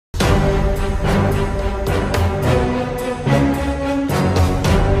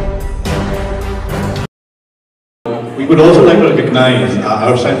we would also like to recognize our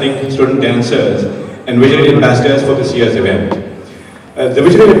outstanding student dancers and Visionary Ambassadors for this year's event. The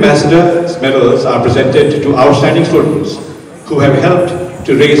Visionary Ambassadors medals are presented to outstanding students who have helped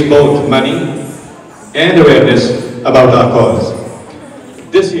to raise both money and awareness about our cause.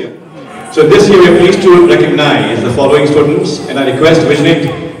 This year we are pleased to recognize the following students, and I request Visionary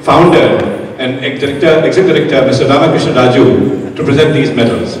founder and executive director Mr. Kolam Raju to present these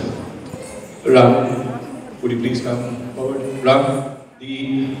medals. Ram, would you please come forward? Ram,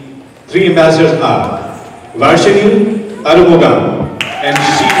 the three ambassadors are Varshini Arumugam, and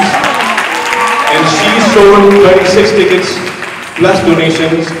she sold 36 tickets plus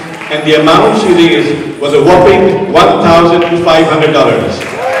donations, and the amount she raised was a whopping $1,500.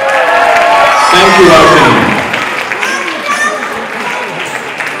 Thank you, Varshini.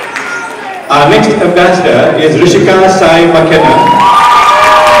 Our next ambassador is Rishika Sai McKenna.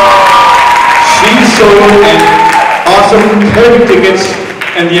 She sold an awesome 30 tickets,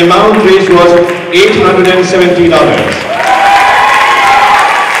 and the amount raised was $870.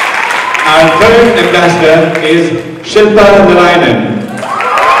 Our third ambassador is Shilpa Narayanan,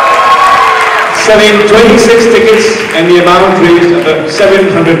 selling 26 tickets, and the amount raised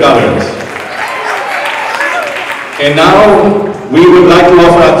 $700. And now we would like to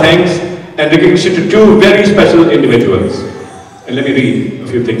offer our thanks and recognition to two very special individuals. And let me read a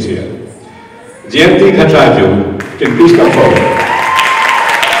few things here. Jayanti Khatraju, can please come forward.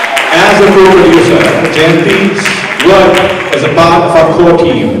 As a co-producer, Jayanti's worked as a part of our core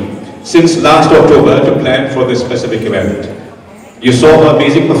team since last October to plan for this specific event. You saw her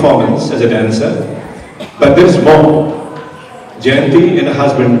amazing performance as a dancer, but there is more. Jayanti and her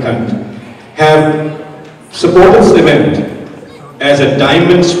husband Kant have supported this event as a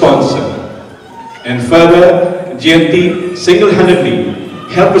diamond sponsor, and further, Jayanti single-handedly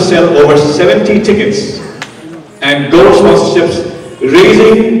helped to sell over 70 tickets and gold sponsorships,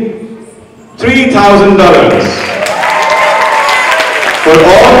 raising $3,000. For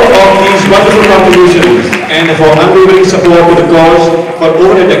all of these wonderful contributions and for unwavering support to the cause for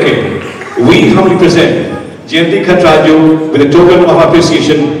over a decade, we humbly present Jayanti Khatraju with a token of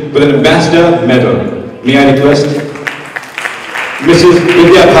appreciation with an ambassador medal. May I request Mrs.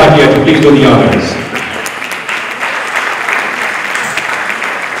 Vidya Bhatia to please do the honors.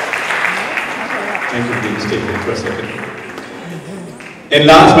 Thank you, please take it for a second. And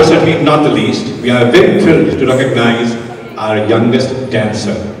last but certainly not the least, we are very thrilled to recognize our youngest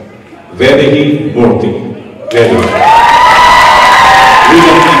dancer, Vedehi Murthy. Vedehi. With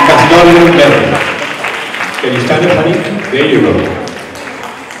an ambassadorial medal. Can you stand up, honey? There you go.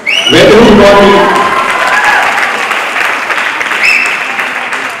 Vedehi Murthy.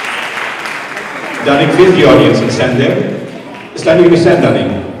 Darling, face the audience and stand there. Stand, you can stand, darling.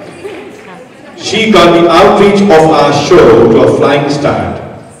 She got the outreach of our show to a flying start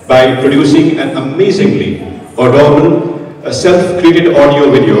by producing an amazingly adorable, self-created audio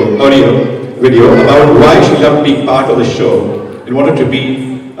video about why she loved being part of the show and wanted to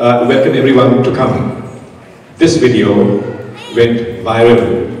welcome everyone to come. This video went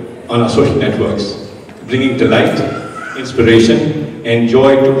viral on our social networks, bringing delight, inspiration, and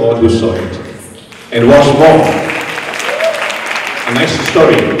joy to all who saw it. And what's more, a nice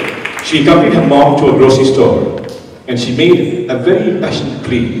story, she accompanied her mom to a grocery store and she made a very passionate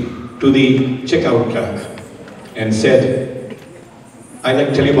plea to the checkout clerk and said, I'd like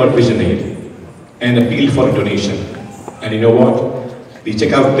to tell you about Visionary, and appealed for a donation. And you know what? The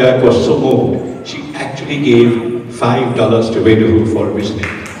checkout clerk was so moved, she actually gave $5 to Vedehu for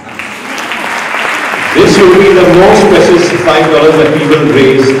Visionary. This will be the most precious $5 that we will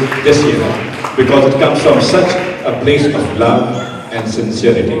raise this year, because it comes from such a place of love and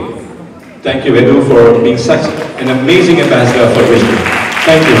sincerity. Thank you, Vedu, for being such an amazing ambassador for Vision.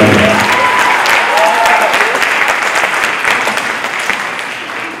 Thank you, Vedu.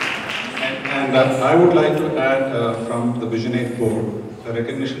 And I would like to add from the Vision 8 board a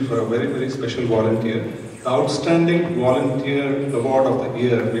recognition for a very, very special volunteer. The Outstanding Volunteer Award of the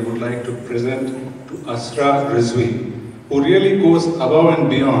Year we would like to present to Asra Rizvi, who really goes above and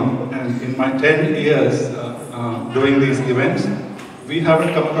beyond. And in my 10 years doing these events, we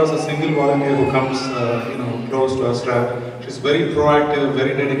haven't come across a single volunteer who comes close to Asra. She's very proactive,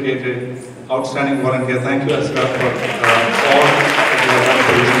 very dedicated, outstanding volunteer. Thank you, Asra, for all that you have done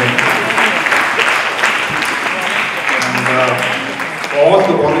for Vision. And all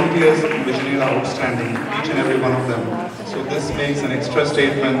the volunteers in Vision are outstanding, each and every one of them. So this makes an extra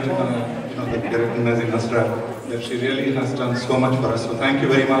statement, that we are recognizing Asra, that she really has done so much for us. So thank you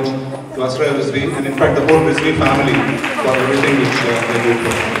very much to Asra Rizvi, and in fact the whole Rizvi family for everything which they do for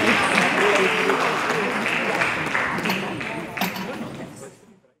us.